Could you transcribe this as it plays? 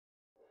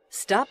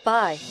Stop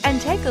by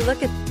and take a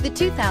look at the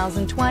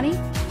 2020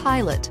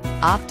 Pilot.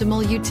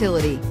 Optimal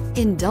utility,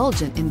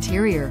 indulgent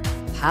interior,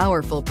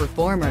 powerful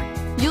performer.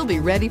 You'll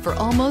be ready for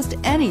almost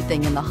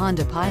anything in the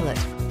Honda Pilot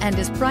and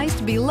is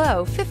priced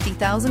below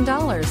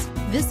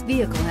 $50,000. This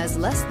vehicle has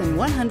less than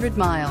 100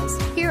 miles.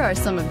 Here are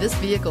some of this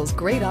vehicle's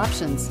great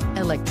options: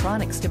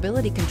 electronic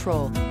stability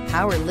control,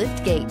 power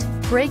lift gate,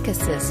 brake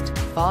assist,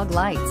 fog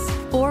lights,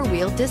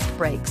 four-wheel disc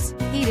brakes,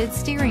 heated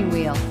steering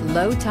wheel,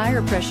 low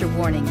tire pressure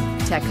warning,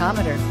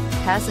 tachometer,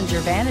 passenger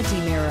vanity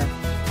mirror,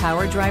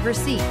 power driver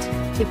seat.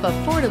 If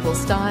affordable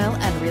style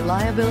and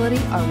reliability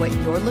are what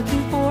you're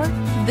looking for,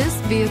 this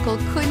vehicle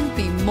couldn't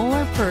be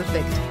more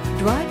perfect.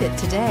 Drive it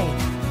today.